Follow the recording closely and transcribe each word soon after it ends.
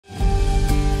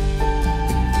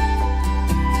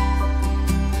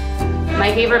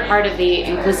My favorite part of the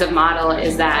inclusive model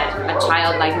is that a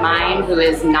child like mine, who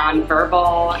is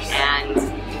nonverbal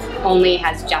and only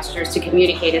has gestures to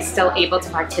communicate, is still able to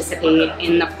participate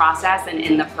in the process and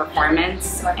in the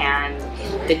performance, and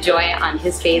the joy on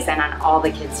his face and on all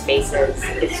the kids' faces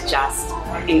is just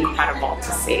incredible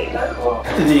to see.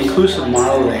 The inclusive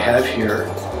model they have here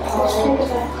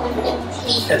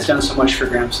has done so much for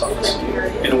Graham's office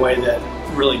in a way that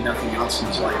really nothing else in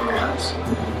his life has.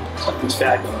 Something's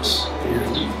fabulous,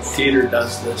 and theater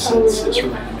does this, and it's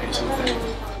really an amazing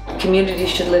thing. Community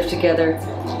should live together,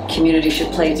 community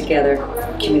should play together,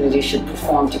 community should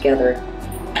perform together,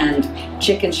 and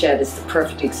Chickenshed is the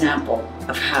perfect example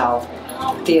of how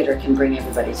theater can bring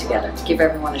everybody together. Give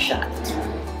everyone a shot.